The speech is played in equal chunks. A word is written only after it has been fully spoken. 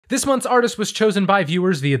This month's artist was chosen by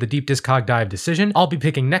viewers via the Deep Discog Dive decision. I'll be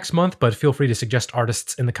picking next month, but feel free to suggest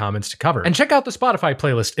artists in the comments to cover. And check out the Spotify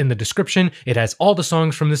playlist in the description. It has all the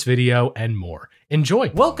songs from this video and more.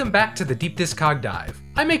 Enjoy! Welcome back to the Deep Discog Dive.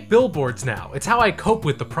 I make billboards now. It's how I cope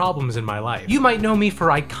with the problems in my life. You might know me for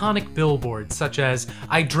iconic billboards such as,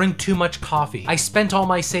 I drink too much coffee, I spent all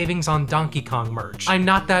my savings on Donkey Kong merch, I'm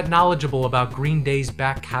not that knowledgeable about Green Day's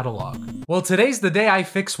back catalog. Well, today's the day I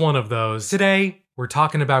fix one of those. Today, we're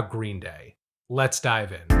talking about Green Day. Let's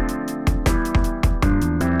dive in.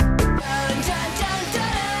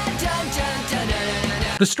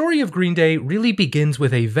 The story of Green Day really begins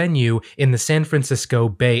with a venue in the San Francisco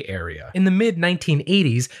Bay Area. In the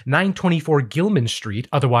mid-1980s, 924 Gilman Street,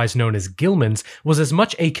 otherwise known as Gilman's, was as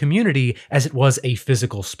much a community as it was a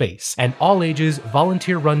physical space, an all-ages,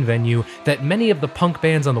 volunteer-run venue that many of the punk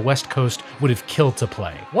bands on the West Coast would have killed to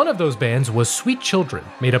play. One of those bands was Sweet Children,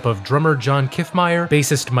 made up of drummer John Kiffmeyer,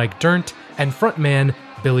 bassist Mike Dirnt, and frontman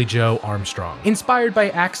Billy Joe Armstrong. Inspired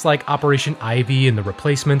by acts like Operation Ivy and The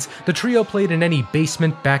Replacements, the trio played in any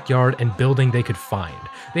basement, backyard, and building they could find.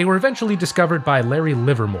 They were eventually discovered by Larry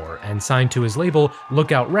Livermore and signed to his label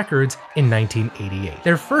Lookout Records in 1988.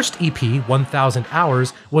 Their first EP, 1000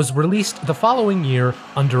 Hours, was released the following year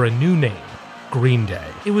under a new name, Green Day.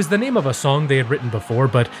 It was the name of a song they had written before,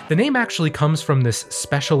 but the name actually comes from this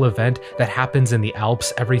special event that happens in the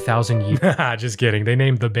Alps every 1,000 years. Just kidding, they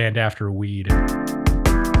named the band after weed.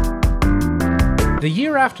 The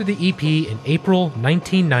year after the EP, in April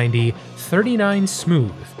 1990, 39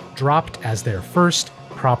 Smooth dropped as their first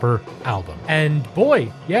proper album. And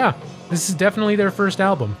boy, yeah, this is definitely their first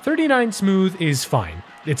album. 39 Smooth is fine.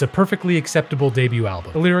 It's a perfectly acceptable debut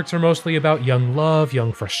album. The lyrics are mostly about young love,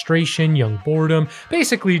 young frustration, young boredom,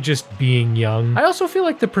 basically just being young. I also feel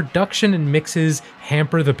like the production and mixes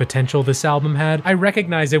hamper the potential this album had. I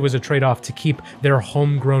recognize it was a trade-off to keep their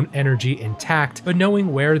homegrown energy intact, but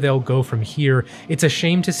knowing where they'll go from here, it's a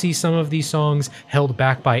shame to see some of these songs held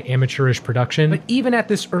back by amateurish production, but even at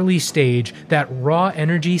this early stage, that raw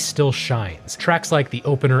energy still shines. Tracks like the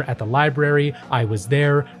opener At the Library, I Was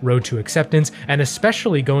There, Road to Acceptance, and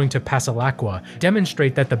especially Going to Pasalacqua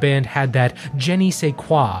demonstrate that the band had that je ne sais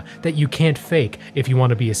quoi that you can't fake if you want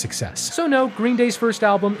to be a success. So no, Green Day's first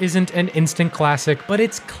album isn't an instant classic, but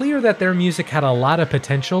it's clear that their music had a lot of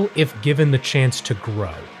potential if given the chance to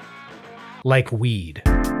grow. Like weed.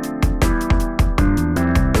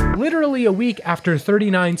 Literally a week after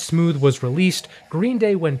 39 Smooth was released, Green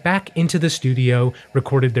Day went back into the studio,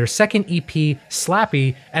 recorded their second EP,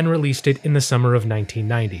 Slappy, and released it in the summer of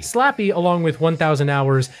 1990. Slappy, along with 1000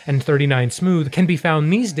 Hours and 39 Smooth, can be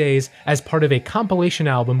found these days as part of a compilation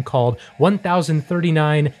album called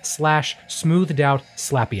 1039/Smoothed Out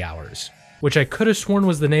Slappy Hours, which I could have sworn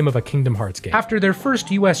was the name of a Kingdom Hearts game. After their first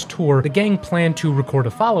US tour, the gang planned to record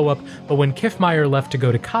a follow-up, but when Kiffmeyer left to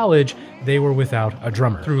go to college, they were without a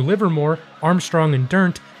drummer. Through Livermore, Armstrong and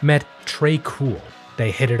Dirnt met Trey Cool.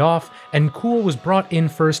 They hit it off, and Cool was brought in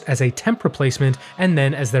first as a temp replacement and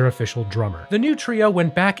then as their official drummer. The new trio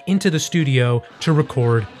went back into the studio to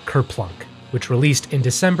record Kerplunk, which released in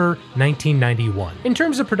December 1991. In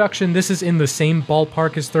terms of production, this is in the same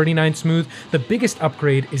ballpark as 39 Smooth. The biggest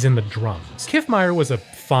upgrade is in the drums. Kiffmeyer was a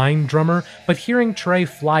fine drummer, but hearing Trey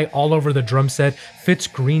fly all over the drum set fits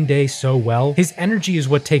Green Day so well. His energy is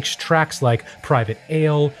what takes tracks like Private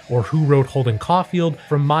Ale or Who Wrote Holden Caulfield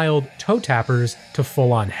from mild toe tappers to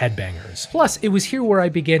full-on headbangers. Plus, it was here where I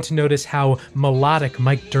began to notice how melodic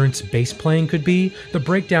Mike Dirnt's bass playing could be, the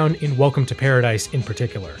breakdown in Welcome to Paradise in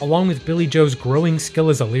particular. Along with Billy Joe's growing skill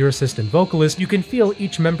as a lyricist and vocalist, you can feel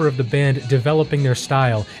each member of the band developing their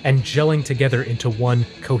style and gelling together into one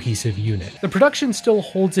cohesive unit. The production still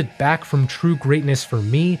holds it back from true greatness for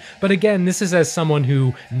me, but again, this is as someone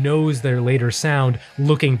who knows their later sound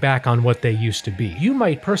looking back on what they used to be. You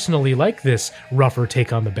might personally like this rougher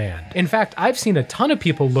take on the band. In fact, I've seen a ton of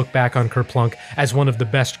people look back on Kerplunk as one of the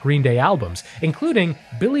best Green Day albums, including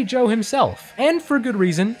Billy Joe himself. And for good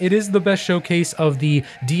reason, it is the best showcase of the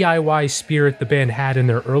DIY spirit the band had in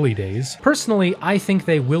their early days. Personally, I think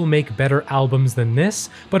they will make better albums than this,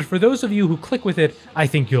 but for those of you who click with it, I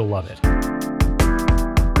think you'll love it.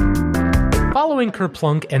 Following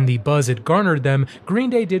Kerplunk and the buzz it garnered them, Green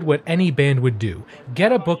Day did what any band would do.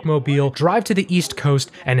 Get a bookmobile, drive to the East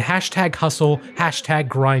Coast, and hashtag hustle, hashtag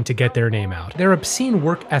grind to get their name out. Their obscene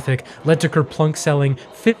work ethic led to Kerplunk selling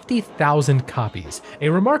 50,000 copies, a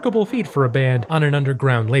remarkable feat for a band on an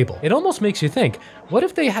underground label. It almost makes you think, what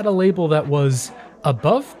if they had a label that was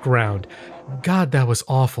Above Ground. God, that was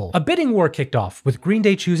awful. A bidding war kicked off, with Green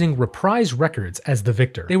Day choosing Reprise Records as the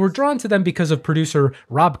victor. They were drawn to them because of producer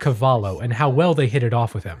Rob Cavallo and how well they hit it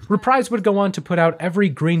off with him. Reprise would go on to put out every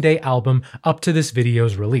Green Day album up to this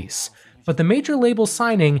video's release. But the major label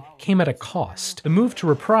signing came at a cost. The move to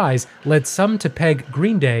Reprise led some to peg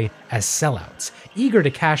Green Day as sellouts, eager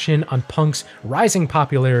to cash in on Punk's rising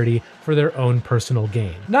popularity for their own personal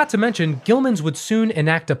gain. Not to mention, Gilman's would soon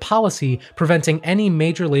enact a policy preventing any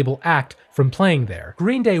major label act from playing there.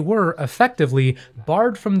 Green Day were, effectively,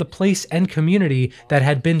 barred from the place and community that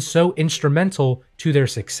had been so instrumental to their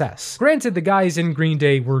success. Granted, the guys in Green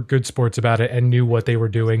Day were good sports about it and knew what they were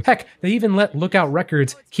doing. Heck, they even let Lookout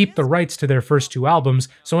Records keep the rights to their first 2 albums,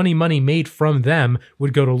 so any money made from them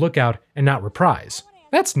would go to Lookout and not Reprise.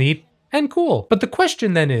 That's neat and cool. But the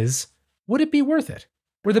question then is, would it be worth it?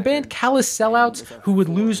 Were the band callous sellouts who would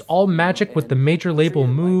lose all magic with the major label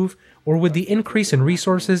move, or would the increase in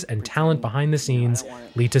resources and talent behind the scenes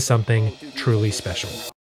lead to something truly special?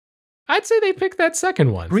 I'd say they picked that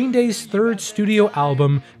second one. Green Day's 3rd studio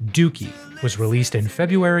album, Dookie, was released in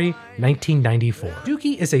February 1994.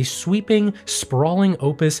 Dookie is a sweeping, sprawling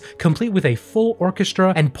opus complete with a full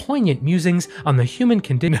orchestra and poignant musings on the human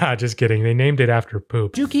condition. Nah, just kidding, they named it after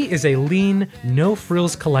poop. Dookie is a lean,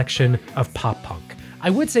 no-frills collection of pop punk. I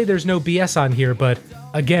would say there's no BS on here, but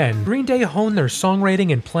again, Green Day honed their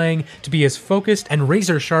songwriting and playing to be as focused and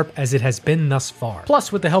razor-sharp as it has been thus far.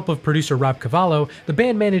 Plus, with the help of producer Rob Cavallo, the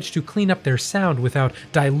band managed to clean up their sound without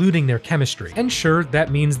diluting their chemistry. And sure, that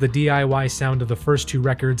means the DIY sound of the first 2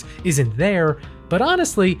 records isn't there, but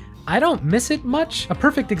honestly, I don't miss it much. A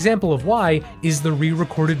perfect example of why is the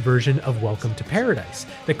re-recorded version of Welcome to Paradise.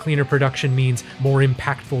 The cleaner production means more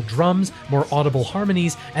impactful drums, more audible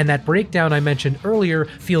harmonies, and that breakdown I mentioned earlier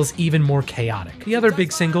feels even more chaotic. The other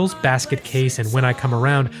big singles, Basket Case and When I Come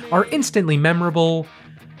Around, are instantly memorable,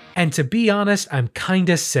 and to be honest, I'm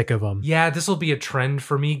kinda sick of them. Yeah, this'll be a trend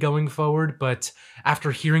for me going forward, but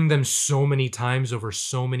after hearing them so many times over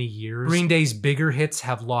so many years, Green Day's bigger hits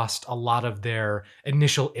have lost a lot of their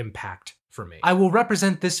initial impact for me. I will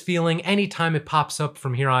represent this feeling anytime it pops up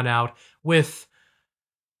from here on out with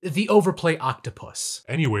the overplay octopus.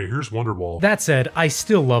 Anyway, here's Wonderwall. That said, I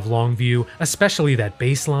still love Longview, especially that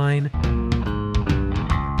bass line.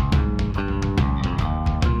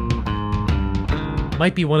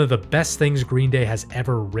 Might be one of the best things Green Day has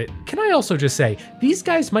ever written. Can I also just say, these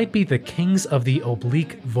guys might be the kings of the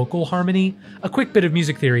oblique vocal harmony? A quick bit of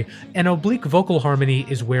music theory, an oblique vocal harmony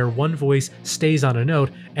is where one voice stays on a note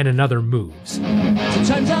and another moves.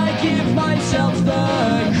 Sometimes I give myself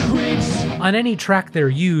the creeps. On any track they're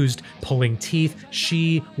used, Pulling Teeth,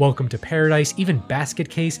 She, Welcome to Paradise, even Basket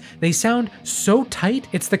Case, they sound so tight,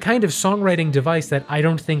 it's the kind of songwriting device that I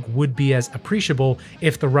don't think would be as appreciable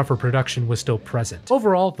if the rougher production was still present.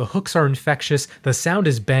 Overall, the hooks are infectious, the sound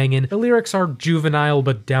is banging, the lyrics are juvenile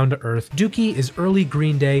but down to earth. Dookie is early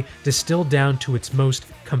Green Day distilled down to its most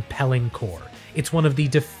compelling core. It's one of the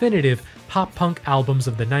definitive pop-punk albums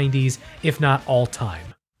of the 90s, if not all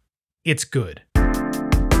time. It's good.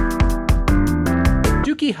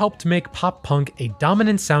 Dookie helped make pop-punk a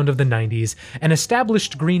dominant sound of the 90s and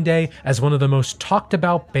established Green Day as one of the most talked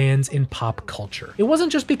about bands in pop culture. It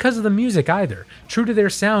wasn't just because of the music either. True to their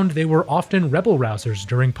sound, they were often rebel-rousers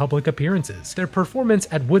during public appearances. Their performance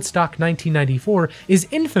at Woodstock 1994 is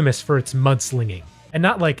infamous for its mudslinging. And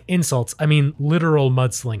not like insults, I mean literal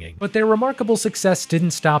mudslinging. But their remarkable success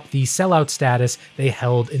didn't stop the sellout status they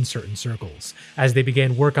held in certain circles. As they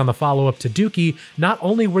began work on the follow-up to Dookie, not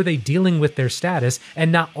only were they dealing with their status, and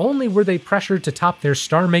not only were they pressured to top their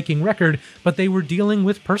star-making record, but they were dealing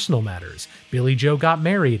with personal matters. Billy Joe got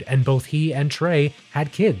married, and both he and Trey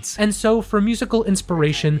had kids. And so, for musical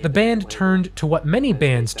inspiration, the band turned to what many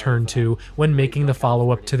bands turn to when making the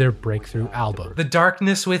follow-up to their breakthrough album, The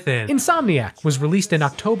Darkness Within. Insomniac was released in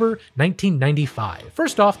October 1995.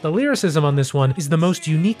 First off, the lyricism on this one is the most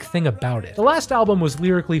unique thing about it. The last album was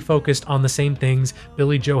lyrically focused on the same things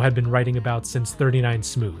Billy Joe had been writing about since 39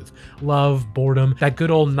 Smooth. Love, boredom, that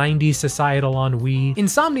good old 90s societal ennui.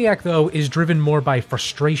 Insomniac, though, is driven more by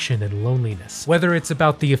frustration and loneliness. Whether it's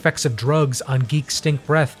about the effects of drugs on Geek Stink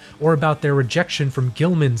Breath or about their rejection from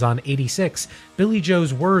Gilman's on 86, Billy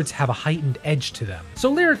Joe's words have a heightened edge to them.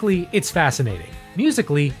 So lyrically, it's fascinating.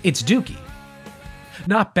 Musically, it's Dookie.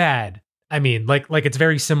 Not bad I mean, like it's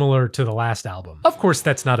very similar to the last album. Of course,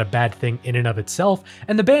 that's not a bad thing in and of itself,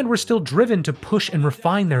 and the band were still driven to push and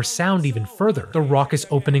refine their sound even further. The raucous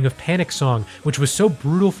opening of Panic Song, which was so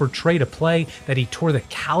brutal for Trey to play that he tore the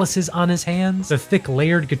calluses on his hands, the thick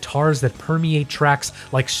layered guitars that permeate tracks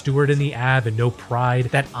like Stewart in the Ave and No Pride,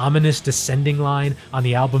 that ominous descending line on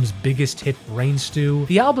the album's biggest hit, Brain Stew.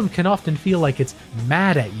 The album can often feel like it's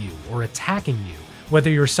mad at you or attacking you, whether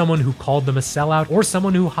you're someone who called them a sellout or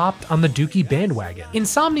someone who hopped on the Dookie bandwagon.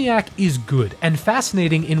 Insomniac is good and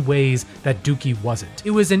fascinating in ways that Dookie wasn't.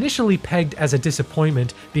 It was initially pegged as a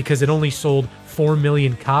disappointment because it only sold 4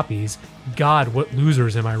 million copies. God, what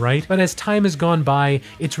losers, am I right? But as time has gone by,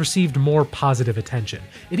 it's received more positive attention.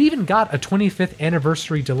 It even got a 25th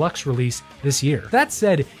anniversary deluxe release this year. That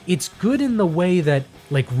said, it's good in the way that,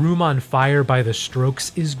 like Room on Fire by The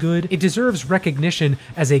Strokes is good. It deserves recognition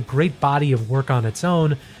as a great body of work on its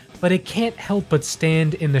own, but it can't help but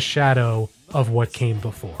stand in the shadow of what came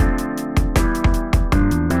before.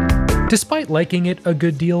 Despite liking it a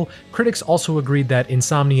good deal, critics also agreed that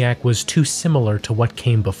Insomniac was too similar to what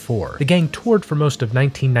came before. The gang toured for most of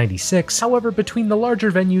 1996, however, between the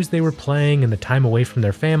larger venues they were playing and the time away from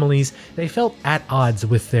their families, they felt at odds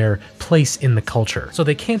with their place in the culture. So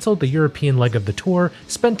they canceled the European leg of the tour,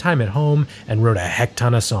 spent time at home, and wrote a heck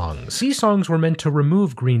ton of songs. These songs were meant to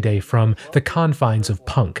remove Green Day from the confines of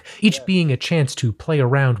punk, each being a chance to play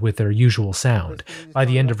around with their usual sound. By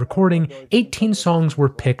the end of recording, 18 songs were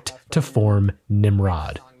picked to form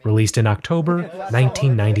Nimrod, released in October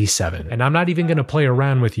 1997. And I'm not even going to play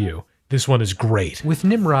around with you. This one is great. With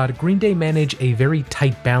Nimrod, Green Day manage a very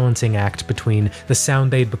tight balancing act between the sound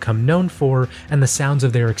they'd become known for and the sounds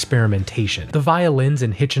of their experimentation. The violins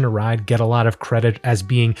in Hitchin' a Ride get a lot of credit as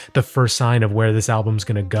being the first sign of where this album's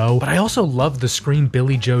gonna go, but I also love the scream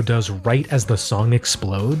Billie Joe does right as the song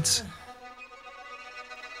explodes.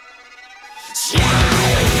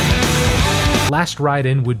 Last Ride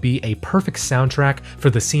In would be a perfect soundtrack for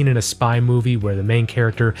the scene in a spy movie where the main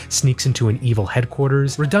character sneaks into an evil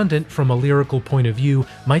headquarters. Redundant from a lyrical point of view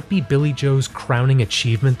might be Billie Joe's crowning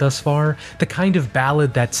achievement thus far, the kind of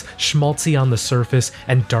ballad that's schmaltzy on the surface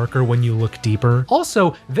and darker when you look deeper.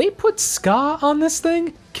 Also, they put ska on this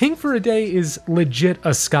thing? King for a Day is legit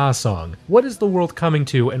a ska song. What is the world coming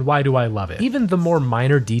to and why do I love it? Even the more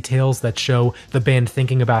minor details that show the band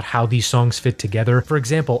thinking about how these songs fit together. For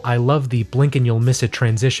example, I love the Blink and You'll Miss It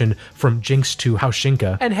transition from Jinx to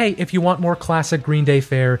Haushinka. And hey, if you want more classic Green Day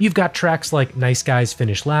fare, you've got tracks like Nice Guys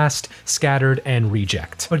Finish Last, Scattered, and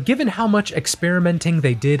Reject. But given how much experimenting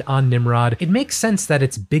they did on Nimrod, it makes sense that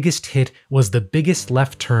its biggest hit was the biggest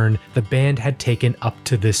left turn the band had taken up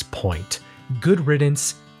to this point. Good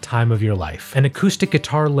Riddance, Time of Your Life, an acoustic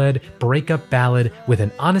guitar-led breakup ballad with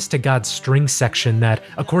an honest-to-God string section that,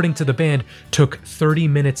 according to the band, took 30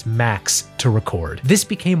 minutes max to record. This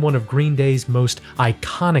became one of Green Day's most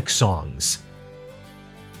iconic songs.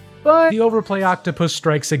 But the overplay octopus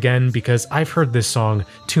strikes again because I've heard this song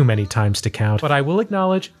too many times to count, but I will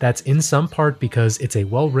acknowledge that's in some part because it's a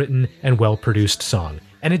well-written and well-produced song,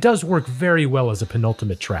 and it does work very well as a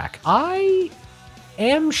penultimate track. I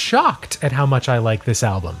am shocked at how much I like this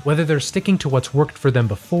album. Whether they're sticking to what's worked for them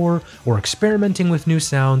before or experimenting with new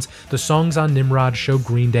sounds, the songs on Nimrod show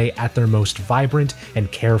Green Day at their most vibrant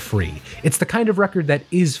and carefree. It's the kind of record that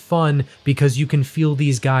is fun because you can feel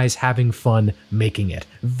these guys having fun making it.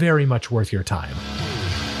 Very much worth your time.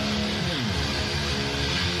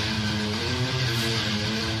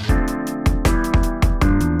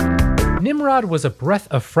 Nimrod was a breath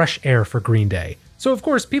of fresh air for Green Day. So of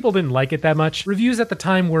course, people didn't like it that much. Reviews at the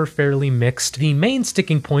time were fairly mixed, the main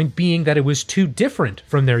sticking point being that it was too different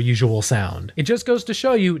from their usual sound. It just goes to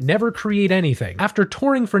show you, never create anything. After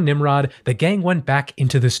touring for Nimrod, the gang went back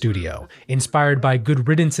into the studio. Inspired by Good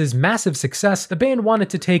Riddance's massive success, the band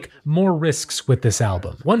wanted to take more risks with this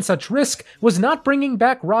album. One such risk was not bringing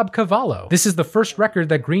back Rob Cavallo. This is the first record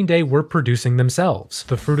that Green Day were producing themselves.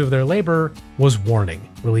 The fruit of their labor was Warning,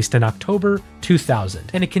 released in October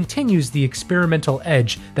 2000, and it continues the experimental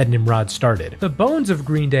edge that Nimrod started. The bones of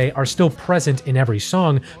Green Day are still present in every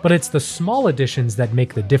song, but it's the small additions that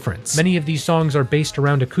make the difference. Many of these songs are based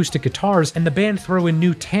around acoustic guitars, and the band throw in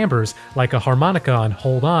new timbres like a harmonica on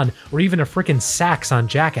Hold On, or even a frickin' sax on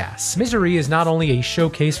Jackass. Misery is not only a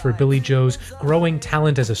showcase for Billie Joe's growing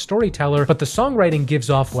talent as a storyteller, but the songwriting gives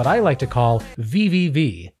off what I like to call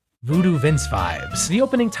VVV. Voodoo Vince vibes. The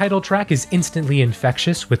opening title track is instantly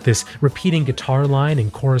infectious with this repeating guitar line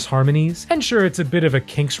and chorus harmonies. And sure, it's a bit of a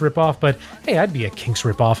Kinks ripoff, but hey, I'd be a Kinks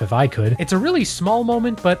ripoff if I could. It's a really small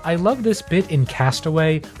moment, but I love this bit in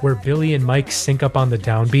Castaway where Billy and Mike sync up on the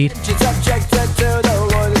downbeat.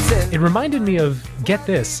 It reminded me of, get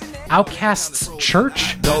this, Outkast's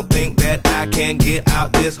Church? Don't think that I can get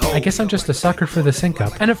out this hole. I guess I'm just a sucker for the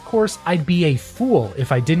sync-up. And of course, I'd be a fool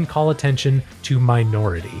if I didn't call attention to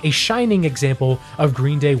Minority, a shining example of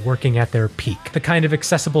Green Day working at their peak. The kind of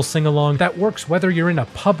accessible sing-along that works whether you're in a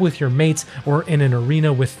pub with your mates or in an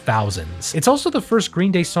arena with thousands. It's also the first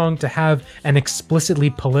Green Day song to have an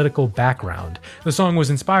explicitly political background. The song was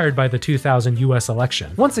inspired by the 2000 US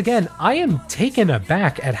election. Once again, I am taken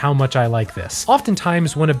aback at how much I like this.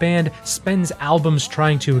 Oftentimes, when a band spends albums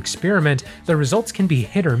trying to experiment, the results can be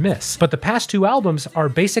hit or miss. But the past two albums are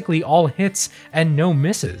basically all hits and no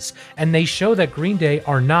misses, and they show that Green Day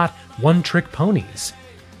are not one-trick ponies.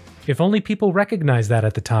 If only people recognized that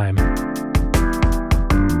at the time.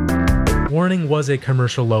 Warning was a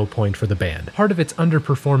commercial low point for the band. Part of its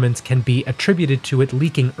underperformance can be attributed to it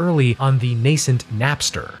leaking early on the nascent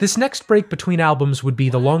Napster. This next break between albums would be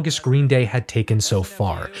the longest Green Day had taken so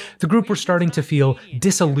far. The group were starting to feel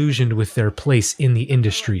disillusioned with their place in the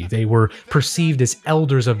industry. They were perceived as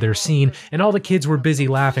elders of their scene, and all the kids were busy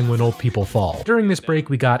laughing when old people fall. During this break,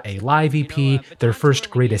 we got a live EP, their first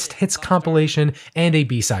greatest hits compilation, and a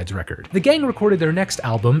B-sides record. The gang recorded their next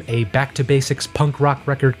album, a back-to-basics punk rock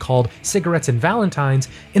record called Cigarettes and Valentines,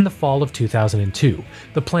 in the fall of 2002.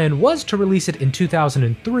 The plan was to release it in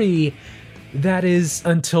 2003, that is,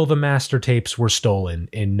 until the master tapes were stolen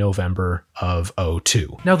in November of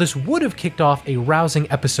 2002. Now, this would have kicked off a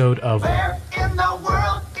rousing episode of Where in the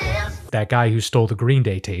World is That Guy Who Stole the Green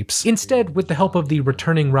Day tapes. Instead, with the help of the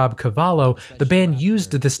returning Rob Cavallo, the band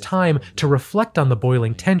used this time to reflect on the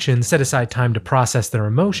boiling tension, set aside time to process their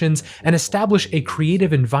emotions, and establish a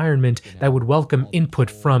creative environment that would welcome input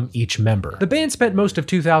from each member. The band spent most of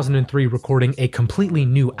 2003 recording a completely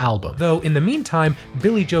new album, though in the meantime,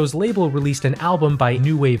 Billy Joe's label released an album by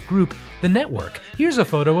new wave group The Network. Here's a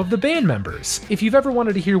photo of the band members. If you've ever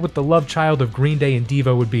wanted to hear what the love child of Green Day and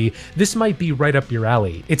Diva would be, this might be right up your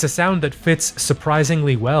alley. It's a sound that fits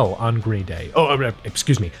surprisingly well on Green Day.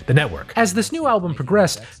 Excuse me, The Network. As this new album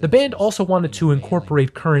progressed, the band also wanted to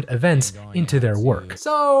incorporate current events into their work.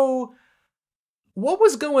 So, what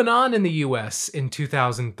was going on in the US in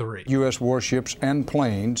 2003? U.S. warships and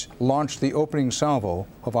planes launched the opening salvo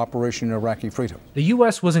of Operation Iraqi Freedom. The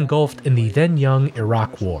US was engulfed in the then-young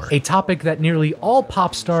Iraq War, a topic that nearly all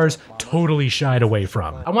pop stars totally shied away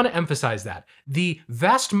from. I want to emphasize that. The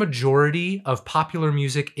vast majority of popular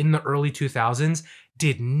music in the early 2000s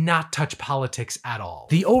did not touch politics at all.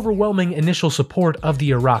 The overwhelming initial support of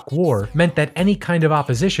the Iraq War meant that any kind of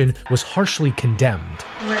opposition was harshly condemned.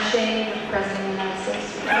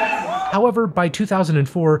 However, by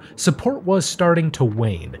 2004, support was starting to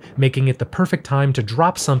wane, making it the perfect time to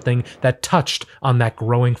drop something that touched on that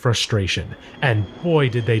growing frustration. And boy,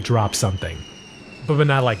 did they drop something. But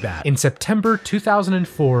not like that. In September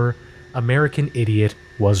 2004, American Idiot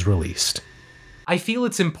was released. I feel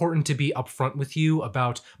it's important to be upfront with you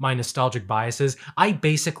about my nostalgic biases. I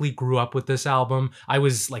basically grew up with this album. I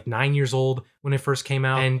was like 9 years old when it first came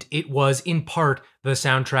out, and it was in part the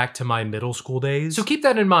soundtrack to my middle school days. So keep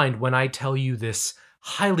that in mind when I tell you this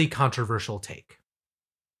highly controversial take.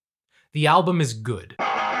 The album is good.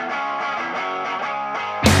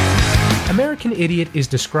 American Idiot is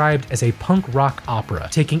described as a punk rock opera,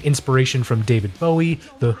 taking inspiration from David Bowie,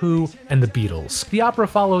 The Who, and the Beatles. The opera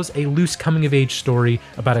follows a loose coming-of-age story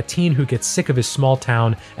about a teen who gets sick of his small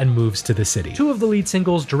town and moves to the city. Two of the lead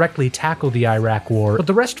singles directly tackle the Iraq War, but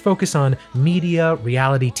the rest focus on media,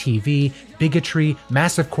 reality TV, bigotry,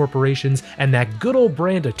 massive corporations, and that good old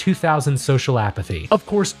brand of 2000 social apathy. Of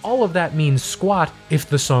course, all of that means squat if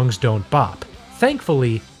the songs don't bop.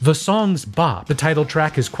 Thankfully, the songs bop. The title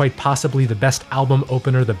track is quite possibly the best album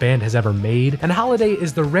opener the band has ever made, and Holiday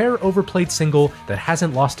is the rare overplayed single that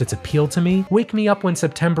hasn't lost its appeal to me. Wake Me Up When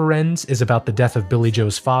September Ends is about the death of Billy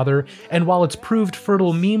Joe's father, and while it's proved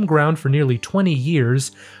fertile meme ground for nearly 20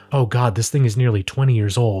 years, oh god, this thing is nearly 20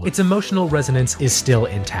 years old, its emotional resonance is still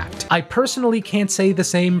intact. I personally can't say the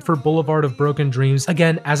same for Boulevard of Broken Dreams.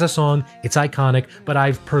 Again, as a song, it's iconic, but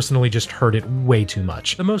I've personally just heard it way too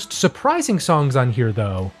much. The most surprising songs on here,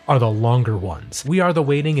 though, are the longer ones. We Are the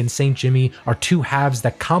Waiting and St. Jimmy are two halves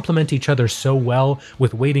that complement each other so well,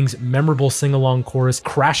 with Waiting's memorable sing-along chorus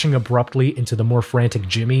crashing abruptly into the more frantic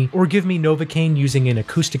Jimmy, or Give Me Novocaine using an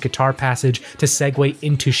acoustic guitar passage to segue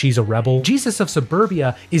into She's a Rebel. Jesus of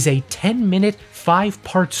Suburbia is a 10-minute,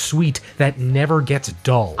 5-part suite that never gets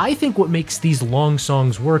dull. I think what makes these long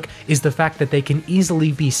songs work is the fact that they can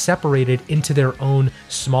easily be separated into their own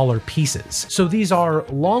smaller pieces. So these are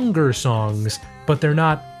longer songs, but they're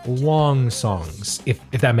not long songs, if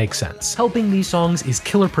that makes sense. Helping these songs is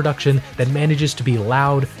killer production that manages to be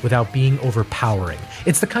loud without being overpowering.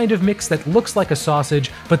 It's the kind of mix that looks like a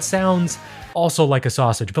sausage, but sounds also like a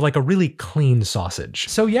sausage, but like a really clean sausage.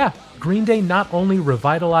 So yeah, Green Day not only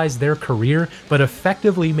revitalized their career, but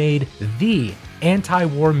effectively made the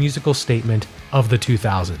anti-war musical statement of the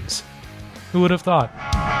 2000s. Who would have thought?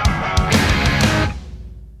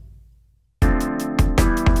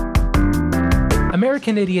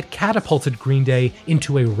 American Idiot catapulted Green Day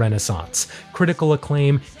into a renaissance. Critical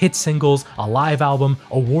acclaim, hit singles, a live album,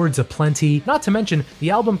 awards aplenty. Not to mention,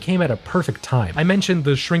 the album came at a perfect time. I mentioned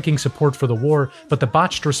the shrinking support for the war, but the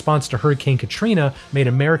botched response to Hurricane Katrina made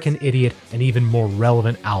American Idiot an even more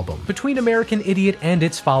relevant album. Between American Idiot and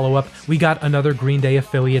its follow-up, we got another Green Day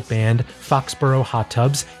affiliate band, Foxborough Hot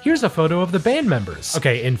Tubs. Here's a photo of the band members.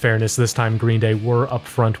 Okay, in fairness, this time Green Day were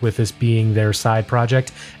upfront with this being their side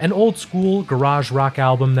project, an old school garage rock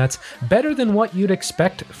album that's better than what you'd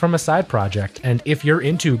expect from a side project, and if you're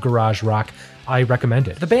into garage rock, I recommend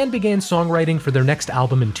it. The band began songwriting for their next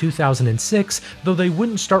album in 2006, though they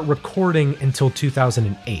wouldn't start recording until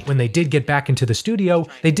 2008. When they did get back into the studio,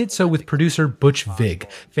 they did so with producer Butch Vig,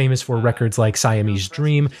 famous for records like Siamese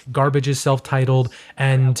Dream, Garbage's self-titled,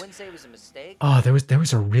 and there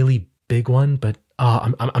was a really big one, but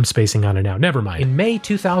I'm spacing on it now. Never mind. In May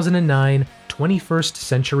 2009, 21st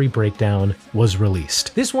Century Breakdown was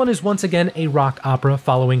released. This one is once again a rock opera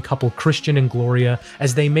following couple Christian and Gloria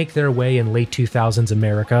as they make their way in late 2000s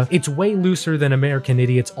America. It's way looser than American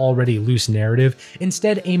Idiot's already loose narrative,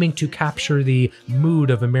 instead aiming to capture the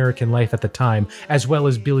mood of American life at the time, as well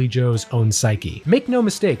as Billy Joe's own psyche. Make no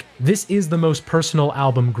mistake, this is the most personal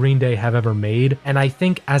album Green Day have ever made, and I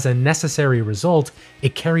think as a necessary result,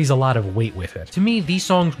 it carries a lot of weight with it. To me, these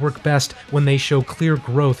songs work best when they show clear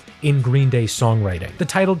growth in Green Day songwriting. The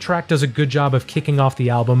title track does a good job of kicking off the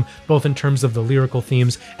album, both in terms of the lyrical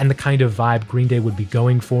themes and the kind of vibe Green Day would be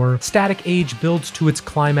going for. Static Age builds to its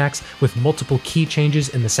climax with multiple key changes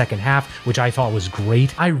in the second half, which I thought was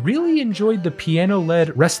great. I really enjoyed the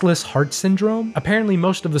piano-led Restless Heart Syndrome. Apparently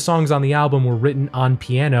most of the songs on the album were written on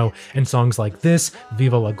piano, and songs like this,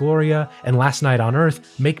 Viva La Gloria, and Last Night on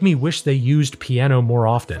Earth make me wish they used piano more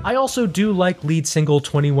often. I also do like lead single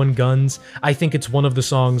 21 Guns. I think it's one of the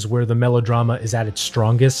songs where the melodrama is at its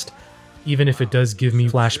strongest, even if it does give me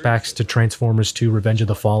flashbacks to Transformers 2 Revenge of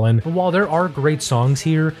the Fallen. But while there are great songs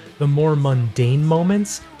here, the more mundane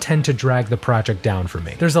moments tend to drag the project down for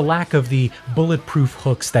me. There's a lack of the bulletproof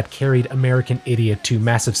hooks that carried American Idiot to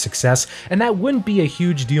massive success, and that wouldn't be a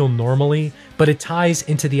huge deal normally, but it ties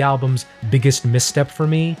into the album's biggest misstep for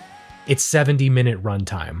me: its 70-minute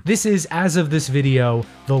runtime. This is, as of this video,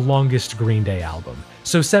 the longest Green Day album,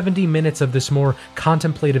 so 70 minutes of this more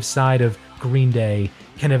contemplative side of Green Day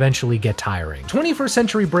can eventually get tiring. 21st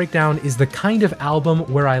Century Breakdown is the kind of album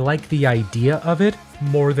where I like the idea of it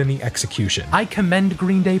more than the execution. I commend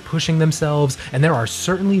Green Day pushing themselves, and there are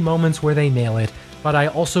certainly moments where they nail it, but I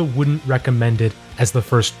also wouldn't recommend it as the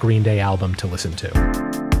first Green Day album to listen to.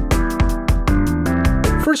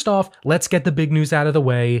 First off, let's get the big news out of the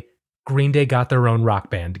way. Green Day got their own Rock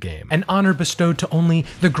Band game, an honor bestowed to only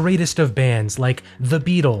the greatest of bands like The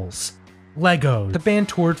Beatles, Lego. The band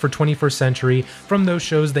toured for 21st Century. From those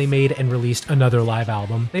shows, they made and released another live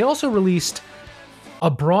album. They also released a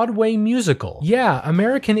Broadway musical. Yeah,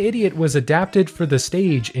 American Idiot was adapted for the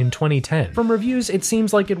stage in 2010. From reviews, it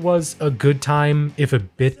seems like it was a good time, if a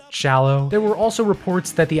bit shallow. There were also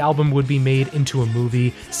reports that the album would be made into a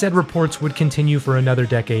movie. Said reports would continue for another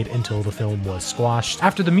decade until the film was squashed.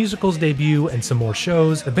 After the musical's debut and some more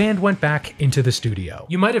shows, the band went back into the studio.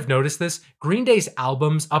 You might have noticed this, Green Day's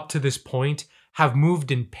albums up to this point have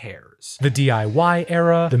moved in pairs. The DIY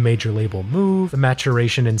era, the major label move, the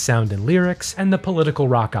maturation in sound and lyrics, and the political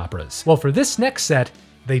rock operas. Well, for this next set,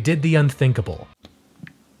 they did the unthinkable.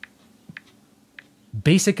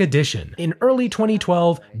 Basic Edition. In early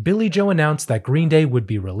 2012, Billy Joe announced that Green Day would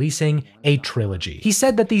be releasing a trilogy. He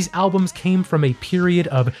said that these albums came from a period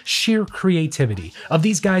of sheer creativity, of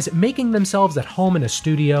these guys making themselves at home in a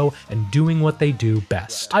studio and doing what they do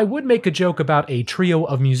best. I would make a joke about a trio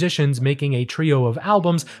of musicians making a trio of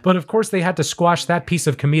albums, but of course they had to squash that piece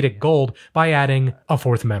of comedic gold by adding a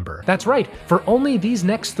fourth member. That's right, for only these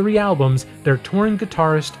next 3 albums, their touring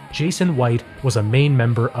guitarist, Jason White, was a main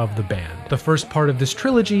member of the band. The first part of this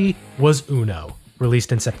trilogy was Uno,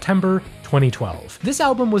 released in September 2012. This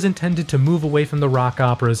album was intended to move away from the rock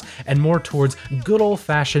operas and more towards good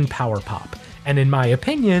old-fashioned power pop. And in my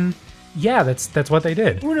opinion, yeah, that's what they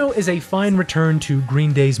did. Uno is a fine return to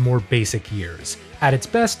Green Day's more basic years. At its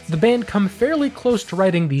best, the band come fairly close to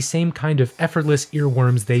writing the same kind of effortless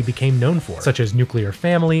earworms they became known for, such as Nuclear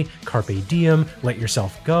Family, Carpe Diem, Let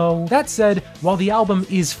Yourself Go. That said, while the album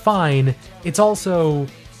is fine, it's also,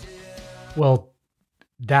 well,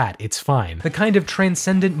 it's fine. The kind of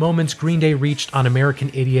transcendent moments Green Day reached on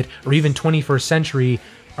American Idiot or even 21st Century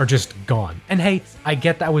are just gone. And hey, I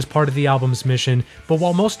get that was part of the album's mission, but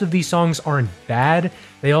while most of these songs aren't bad,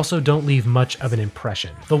 they also don't leave much of an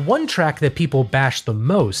impression. The one track that people bash the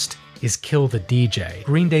most is Kill the DJ,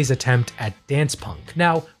 Green Day's attempt at dance punk.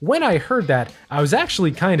 Now, when I heard that, I was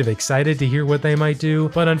actually kind of excited to hear what they might do,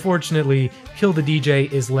 but unfortunately, Kill the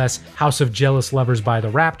DJ is less House of Jealous Lovers by The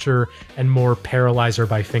Rapture and more Paralyzer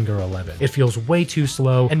by Finger 11. It feels way too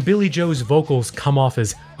slow, and Billie Joe's vocals come off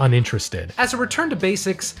as uninterested. As a return to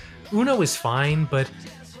basics, Uno is fine, but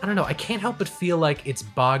I don't know, I can't help but feel like it's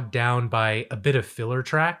bogged down by a bit of filler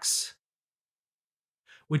tracks,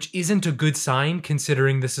 which isn't a good sign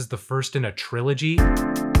considering this is the first in a trilogy.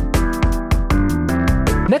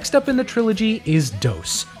 Next up in the trilogy is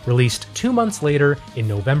Dose, released 2 months later in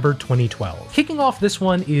November 2012. Kicking off this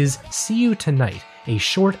one is See You Tonight, a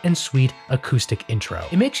short and sweet acoustic intro.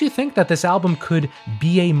 It makes you think that this album could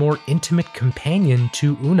be a more intimate companion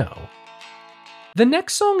to Uno. The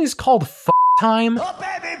next song is called F*** Time. Oh,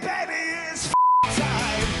 baby, it's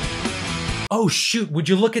time. Oh shoot, would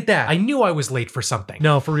you look at that? I knew I was late for something.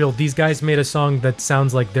 No, for real, these guys made a song that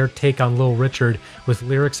sounds like their take on Little Richard with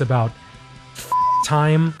lyrics about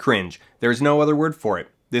time. Cringe. There's no other word for it.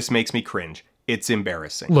 This makes me cringe. It's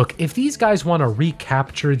embarrassing. Look, if these guys want to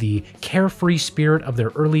recapture the carefree spirit of their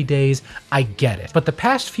early days, I get it. But the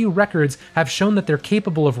past few records have shown that they're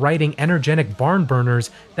capable of writing energetic barn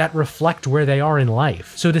burners that reflect where they are in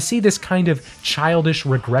life. So to see this kind of childish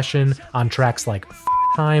regression on tracks like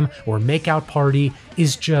Time or Makeout Party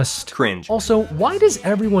is just cringe. Also, why does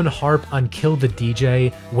everyone harp on Kill the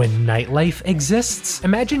DJ when Nightlife exists?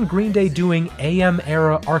 Imagine Green Day doing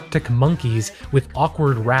AM-era Arctic Monkeys with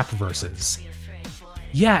awkward rap verses.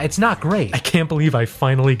 Yeah, it's not great. I can't believe I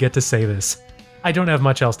finally get to say this. I don't have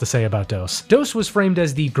much else to say about Dose. Dose was framed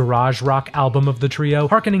as the garage rock album of the trio,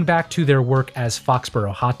 harkening back to their work as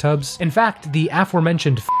Foxborough Hot Tubs. In fact, the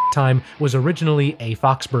aforementioned Time was originally a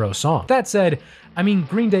Foxborough song. That said, I mean,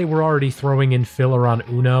 Green Day were already throwing in filler on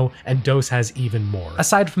Uno, and Dose has even more.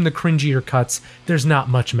 Aside from the cringier cuts, there's not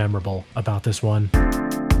much memorable about this one.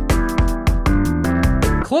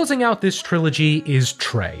 Closing out this trilogy is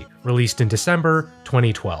Trey, released in December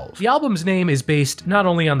 2012. The album's name is based not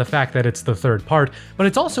only on the fact that it's the third part, but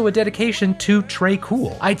it's also a dedication to Trey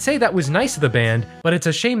Cool. I'd say that was nice of the band, but it's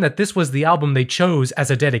a shame that this was the album they chose as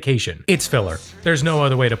a dedication. It's filler. There's no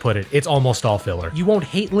other way to put it. It's almost all filler. You won't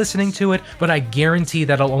hate listening to it, but I guarantee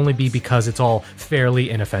that'll only be because it's all fairly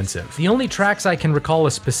inoffensive. The only tracks I can recall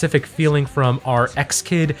a specific feeling from are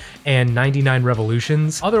X-Kid and 99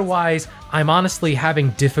 Revolutions. Otherwise, I'm honestly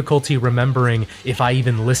having difficulty remembering if I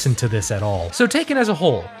even listened to this at all. So taken as a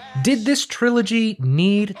whole, did this trilogy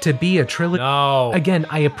need to be a trilogy? No. Again,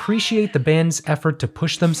 I appreciate the band's effort to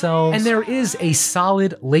push themselves, and there is a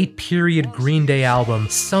solid late period Green Day album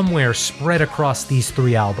somewhere spread across these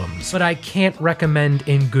 3 albums, but I can't recommend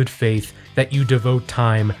in good faith that you devote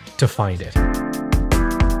time to find it.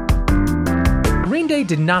 Green Day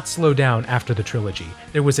did not slow down after the trilogy.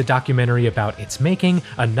 There was a documentary about its making,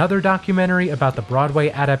 another documentary about the Broadway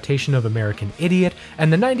adaptation of American Idiot,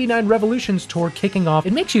 and the 99 Revolutions tour kicking off.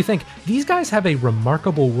 It makes you think these guys have a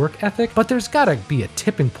remarkable work ethic, but there's gotta be a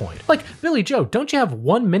tipping point. Like, Billie Joe, don't you have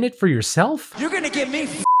 1 minute for yourself? You're gonna give me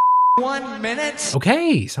 1 minute?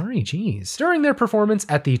 Okay, sorry, geez. During their performance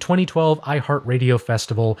at the 2012 iHeartRadio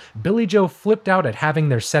Festival, Billie Joe flipped out at having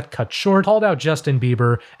their set cut short, called out Justin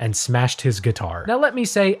Bieber, and smashed his guitar. Now let me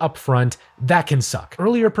say up front, that can suck.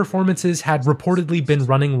 Earlier performances had reportedly been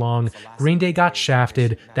running long, Green Day got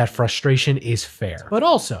shafted, that frustration is fair. But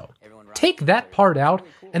also, take that part out,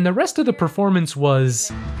 and the rest of the performance was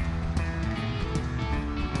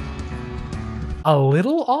a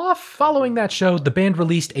little off. Following that show, the band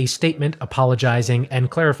released a statement apologizing and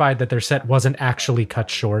clarified that their set wasn't actually cut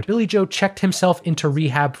short. Billie Joe checked himself into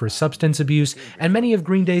rehab for substance abuse, and many of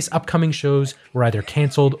Green Day's upcoming shows were either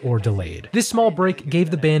canceled or delayed. This small break gave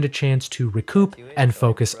the band a chance to recoup and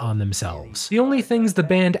focus on themselves. The only things the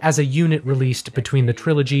band as a unit released between the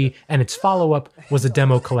trilogy and its follow-up was a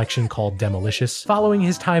demo collection called Demolicious. Following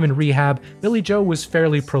his time in rehab, Billie Joe was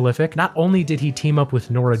fairly prolific. Not only did he team up with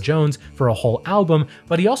Norah Jones for a whole album,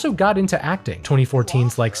 but he also got into acting,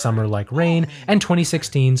 2014's Like Summer Like Rain, and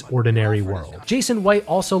 2016's Ordinary World. Jason White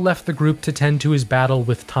also left the group to tend to his battle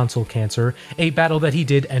with tonsil cancer, a battle that he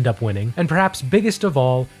did end up winning. And perhaps biggest of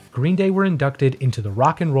all, Green Day were inducted into the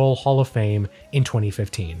Rock and Roll Hall of Fame in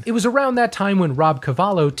 2015. It was around that time when Rob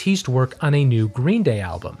Cavallo teased work on a new Green Day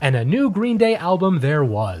album, and a new Green Day album there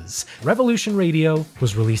was. Revolution Radio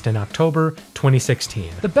was released in October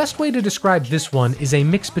 2016. The best way to describe this one is a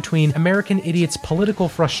mix between American Idiot's political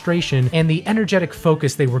frustration and the energetic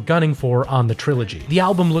focus they were gunning for on the trilogy. The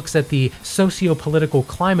album looks at the socio-political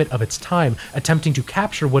climate of its time, attempting to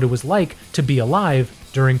capture what it was like to be alive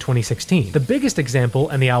during 2016. The biggest example,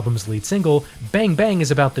 and the album's lead single, Bang Bang,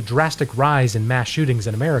 is about the drastic rise in mass shootings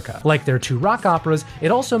in America. Like their two rock operas,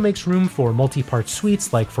 it also makes room for multi-part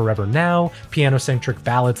suites like Forever Now, piano-centric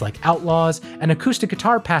ballads like Outlaws, and acoustic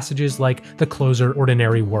guitar passages like the closer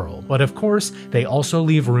Ordinary World. But of course, they also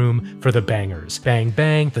leave room for the bangers. Bang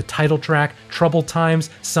Bang, the title track, Troubled Times,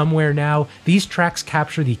 Somewhere Now. These tracks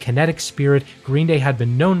capture the kinetic spirit Green Day had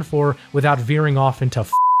been known for without veering off into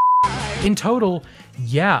In total,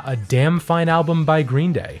 yeah, a damn fine album by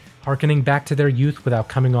Green Day, harkening back to their youth without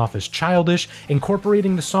coming off as childish,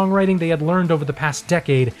 incorporating the songwriting they had learned over the past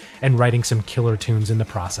decade, and writing some killer tunes in the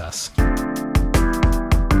process.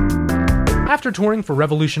 After touring for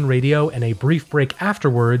Revolution Radio and a brief break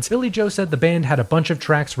afterwards, Billie Joe said the band had a bunch of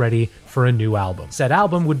tracks ready for a new album. Said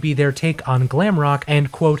album would be their take on glam rock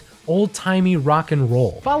and, quote, old-timey rock and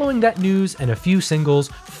roll. Following that news and a few singles,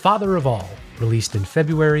 Father of All released in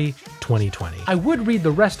February 2020. I would read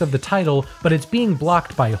the rest of the title, but it's being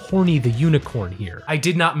blocked by Hoehne the Unicorn here. I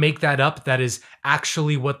did not make that up. That is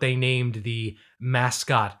actually what they named the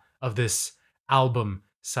mascot of this album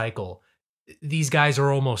cycle. These guys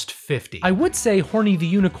are almost 50. I would say Hoehne the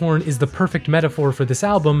Unicorn is the perfect metaphor for this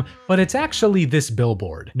album, but it's actually this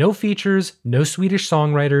billboard. No features, no Swedish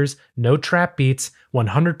songwriters, no trap beats,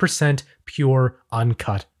 100% pure,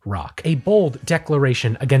 uncut rock. A bold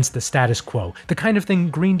declaration against the status quo, the kind of thing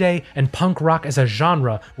Green Day and punk rock as a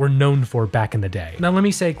genre were known for back in the day. Now let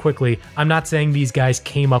me say quickly, I'm not saying these guys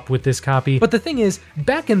came up with this copy, but the thing is,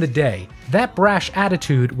 back in the day, that brash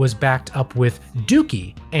attitude was backed up with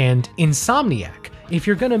Dookie and Insomniac. If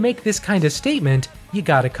you're gonna make this kind of statement, you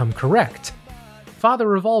gotta come correct.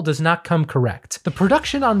 Father of All does not come correct. The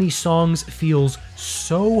production on these songs feels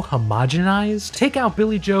so homogenized. Take out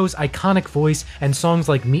Billie Joe's iconic voice, and songs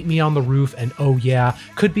like Meet Me on the Roof and Oh Yeah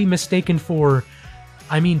could be mistaken for,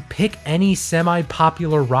 pick any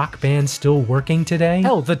semi-popular rock band still working today.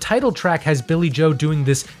 Hell, the title track has Billie Joe doing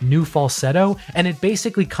this new falsetto, and it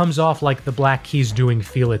basically comes off like the Black Keys doing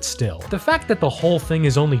Feel It Still. The fact that the whole thing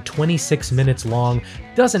is only 26 minutes long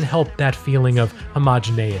doesn't help that feeling of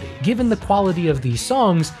homogeneity. Given the quality of these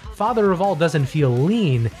songs, Father of All doesn't feel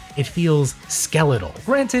lean, it feels skeletal.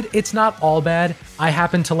 Granted, it's not all bad. I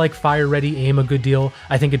happen to like Fire Ready Aim a good deal.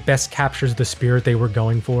 I think it best captures the spirit they were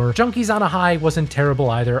going for. Junkies on a High wasn't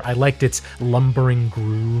terrible either. I liked its lumbering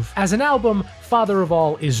groove. As an album, Father of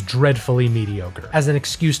All is dreadfully mediocre. As an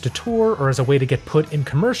excuse to tour or as a way to get put in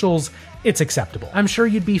commercials, it's acceptable. I'm sure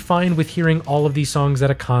you'd be fine with hearing all of these songs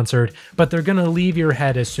at a concert, but they're gonna leave your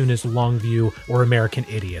head as soon as Longview or American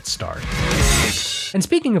Idiot start. And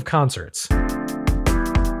speaking of concerts...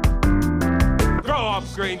 Grow up,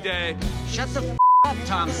 Green Day! Shut the f up,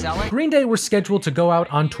 Tom Selleck. Green Day were scheduled to go out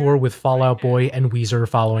on tour with Fall Out Boy and Weezer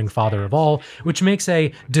following Father of All, which makes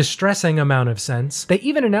a distressing amount of sense. They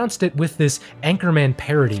even announced it with this Anchorman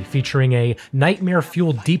parody featuring a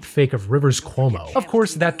nightmare-fueled deepfake of Rivers Cuomo. Of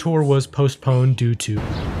course, that tour was postponed due to...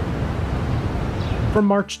 From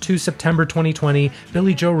March to September 2020,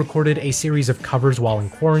 Billie Joe recorded a series of covers while in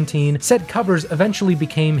quarantine. Said covers eventually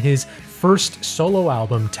became his first solo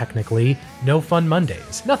album, technically, No Fun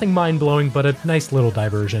Mondays. Nothing mind-blowing, but a nice little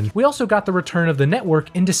diversion. We also got the return of the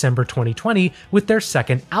network in December 2020 with their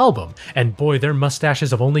second album, and boy, their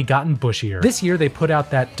mustaches have only gotten bushier. This year, they put out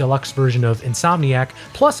that deluxe version of Insomniac,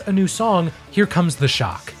 plus a new song, Here Comes the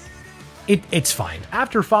Shock. It's fine.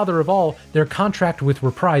 After Father of All, their contract with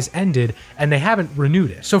Reprise ended, and they haven't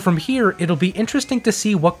renewed it. So from here, it'll be interesting to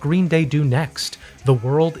see what Green Day do next. The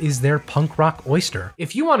world is their punk rock oyster.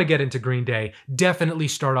 If you want to get into Green Day, definitely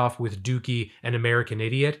start off with Dookie and American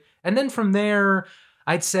Idiot, and then from there,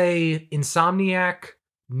 I'd say Insomniac,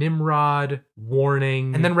 Nimrod,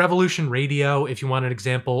 Warning, and then Revolution Radio if you want an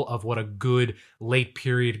example of what a good late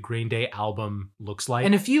period Green Day album looks like.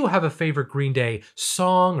 And if you have a favorite Green Day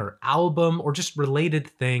song or album or just related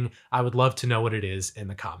thing, I would love to know what it is in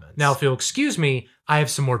the comments. Now, if you'll excuse me, I have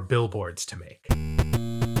some more billboards to make.